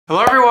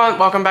Hello everyone,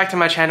 welcome back to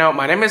my channel.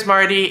 My name is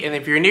Marty, and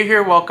if you're new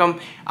here, welcome.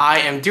 I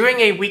am doing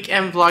a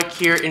weekend vlog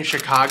here in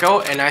Chicago,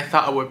 and I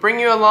thought I would bring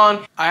you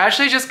along. I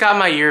actually just got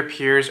my ear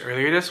pierced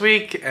earlier this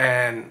week,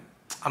 and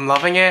I'm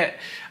loving it.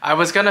 I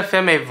was gonna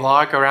film a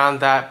vlog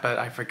around that, but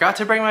I forgot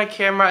to bring my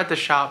camera at the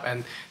shop,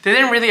 and they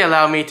didn't really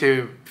allow me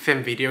to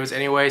film videos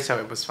anyway, so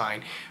it was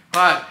fine.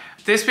 But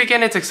this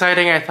weekend it's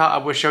exciting. I thought I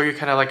would show you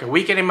kind of like a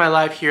weekend in my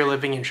life here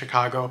living in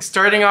Chicago.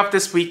 Starting off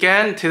this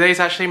weekend, today's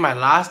actually my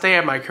last day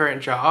at my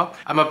current job.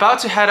 I'm about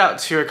to head out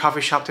to a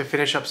coffee shop to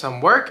finish up some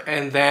work,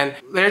 and then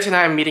later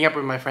tonight I'm meeting up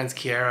with my friends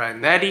Kiara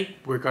and Nettie.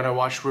 We're gonna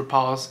watch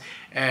RuPaul's,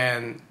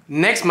 and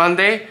next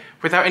Monday,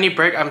 without any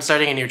break, I'm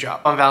starting a new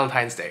job on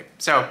Valentine's Day.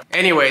 So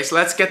anyways,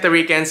 let's get the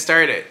weekend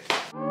started.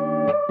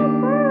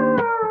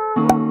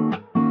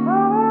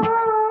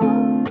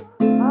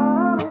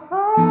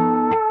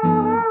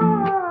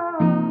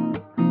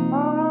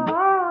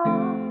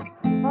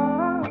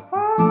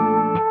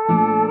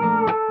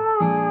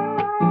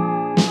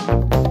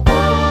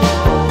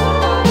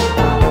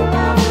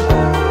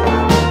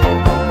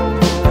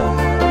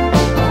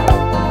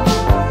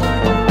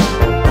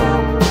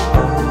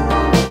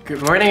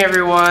 Good morning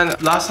everyone.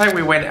 Last night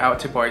we went out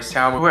to Boys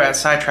Town. We were at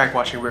Sidetrack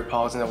watching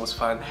RuPaul's and it was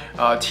fun.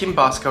 Team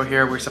Bosco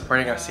here, we're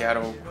supporting our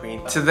Seattle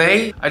queen.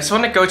 Today, I just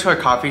want to go to a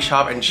coffee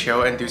shop and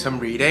chill and do some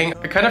reading.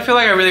 I kind of feel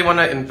like I really want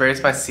to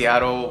embrace my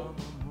Seattle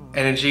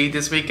energy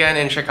this weekend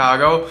in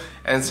Chicago,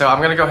 and so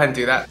I'm gonna go ahead and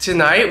do that.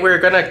 Tonight we're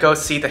gonna go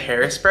see the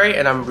Hairspray,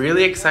 and I'm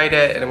really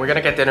excited, and we're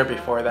gonna get dinner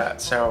before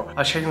that, so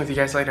I'll check in with you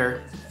guys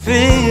later.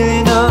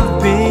 Feeling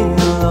of being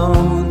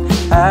alone,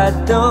 I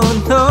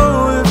don't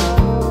know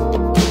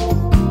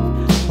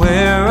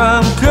where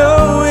I'm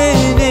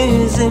going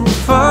isn't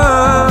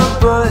far,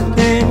 but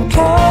in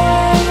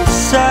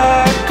case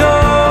I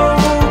go,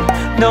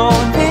 no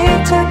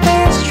need to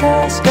be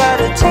stressed,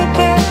 gotta take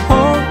it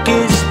home,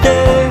 it's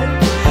there.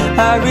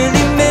 I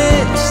really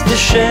miss the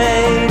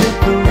shade of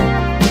blue.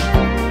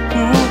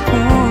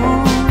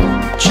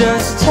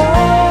 Just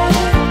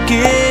take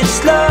it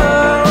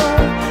slow,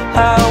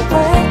 I'll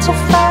wait to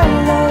find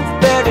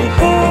love, better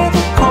hear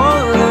the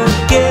call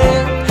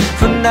again.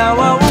 For now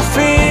I will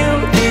feel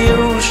the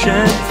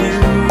ocean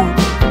view,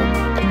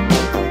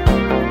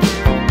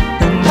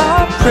 and I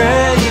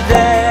pray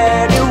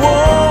that it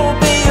won't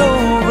be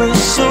over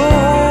soon.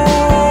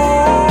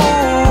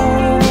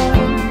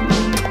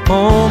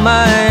 Oh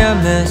my, I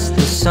miss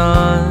the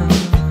sun.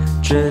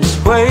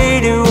 Just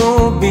wait, it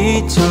won't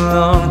be too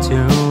long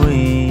till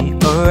we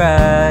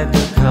arrive the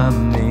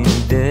coming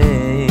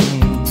day.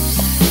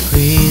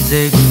 Please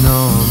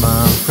ignore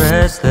my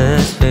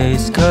restless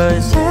face,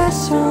 cause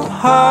it's so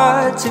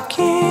hard to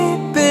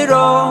keep it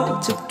all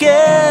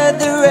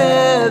together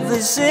ever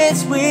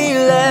since we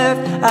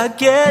left. I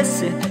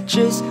guess it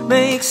just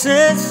makes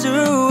sense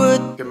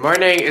to. Good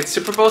morning, it's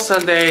Super Bowl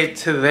Sunday.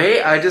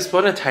 Today I just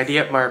want to tidy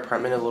up my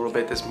apartment a little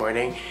bit this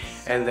morning,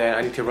 and then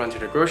I need to run to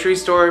the grocery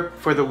store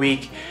for the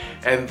week,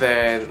 and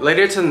then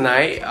later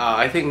tonight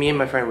I think me and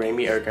my friend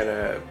Rami are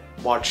gonna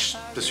watch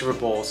the Super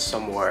Bowl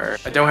somewhere.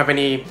 I don't have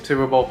any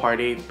Super Bowl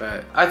party,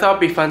 but I thought it'd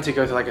be fun to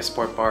go to like a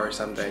sport bar or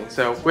something.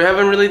 So we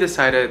haven't really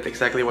decided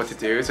exactly what to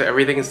do, so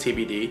everything is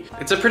TBD.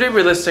 It's a pretty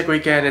realistic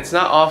weekend. It's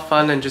not all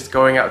fun and just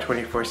going out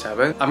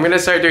 24/7. I'm gonna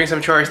start doing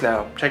some chores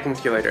now. Check in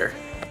with you later.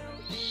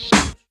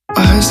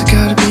 Why is it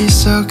gotta be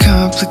so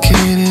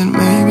complicated?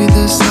 Maybe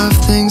this love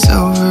thing's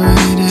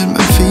overrated.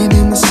 My feet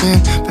in the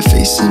sand, my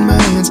face in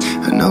my hands.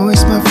 I know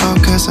it's my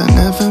fault cause I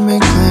never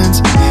make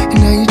plans. And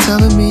now you're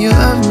telling me you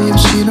love me,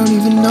 but you don't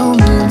even know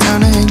me. I'm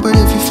down to hang, but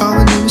if you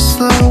follow me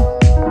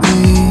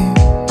slowly,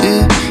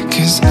 yeah.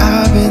 Cause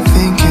I've been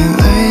thinking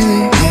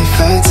lately, if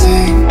I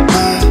take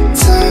my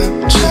time,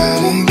 try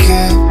to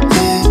get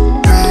it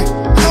right,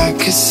 I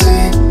could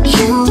see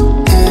you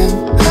in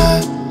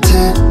a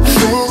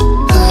different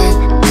light.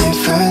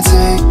 If I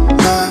take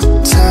my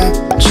time,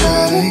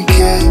 try to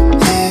get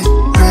it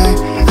right,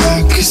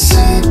 I could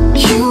see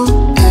you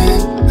in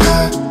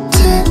a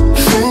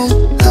different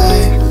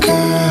light,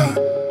 girl.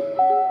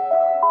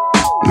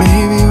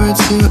 Maybe we're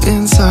too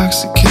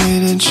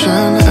intoxicated,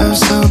 trying to have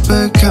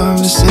sober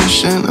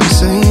conversation. I'm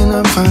saying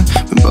I'm fine,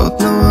 we both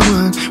know I'm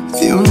lying.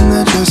 With you in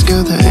that dress,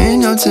 girl, there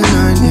ain't no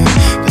denying you.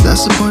 But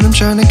that's the point I'm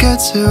trying to get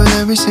to, with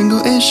every single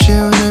issue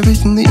and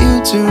everything that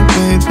you do,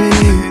 baby.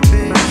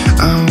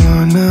 I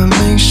wanna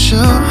make sure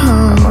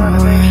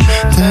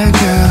that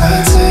girl,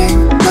 I take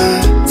my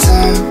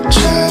time,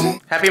 try to.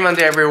 Happy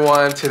Monday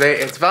everyone. Today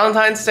it's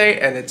Valentine's Day,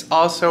 and it's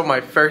also my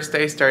first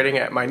day starting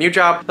at my new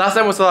job. Last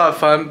time was a lot of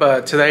fun,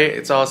 but today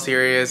it's all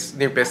serious,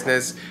 new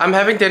business. I'm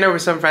having dinner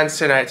with some friends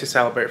tonight to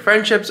celebrate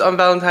friendships on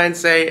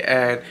Valentine's Day,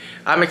 and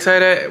I'm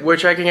excited. We're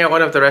checking out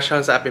one of the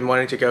restaurants I've been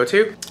wanting to go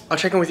to. I'll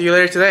check in with you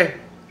later today.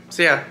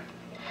 See ya.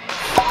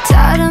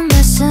 Tired of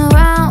messing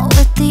around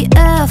with the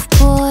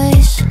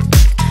F-boys.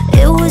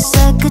 It was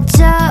like a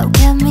job,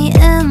 kept me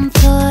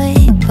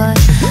employed, but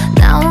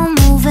now I'm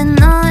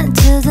moving on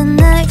to the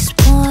next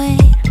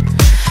point.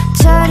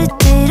 Try to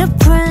date a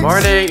prince.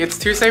 Morning, it's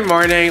Tuesday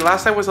morning.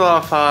 Last night was a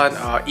lot of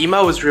fun.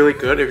 Ema was really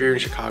good if you're in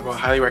Chicago. I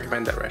highly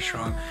recommend that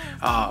restaurant.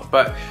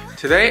 But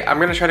today I'm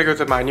gonna try to go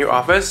to my new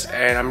office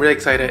and I'm really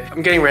excited.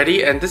 I'm getting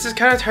ready and this is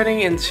kind of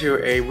turning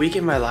into a week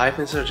in my life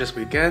instead of just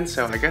weekend,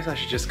 so I guess I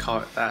should just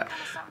call it that.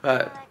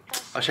 But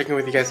I'll check in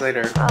with you guys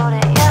later.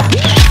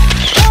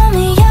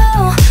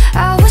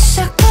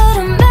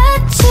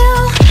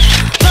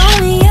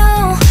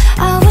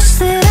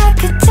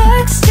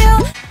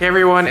 Hey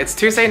everyone, it's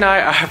Tuesday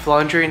night. I have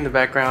laundry in the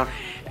background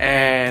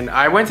and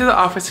I went to the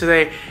office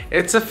today.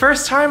 It's the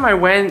first time I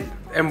went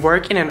and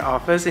worked in an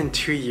office in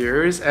 2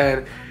 years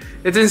and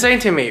it's insane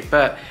to me.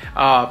 But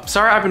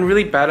sorry, I've been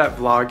really bad at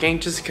vlogging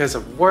just because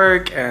of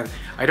work and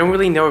I don't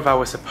really know if I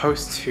was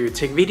supposed to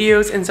take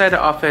videos inside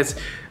the office.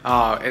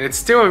 And it's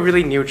still a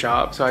really new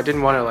job, so I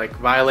didn't want to like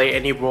violate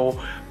any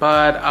rule.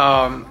 But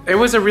it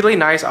was a really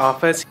nice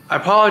office. I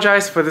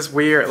apologize for this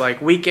weird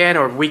like weekend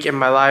or week in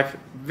my life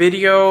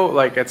video.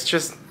 Like it's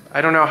just, I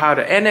don't know how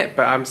to end it,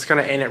 but I'm just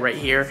gonna end it right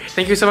here.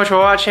 Thank you so much for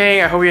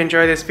watching. I hope you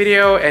enjoyed this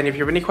video, and if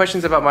you have any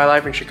questions about my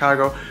life in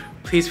Chicago,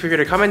 please feel free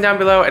to comment down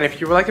below, and if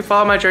you would like to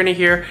follow my journey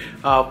here,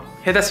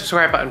 hit that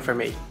subscribe button for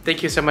me.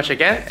 Thank you so much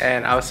again,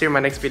 and I'll see you in my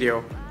next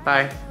video.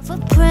 Bye.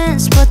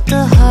 Footprints, but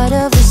the heart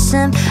of a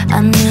sim.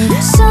 I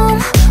need some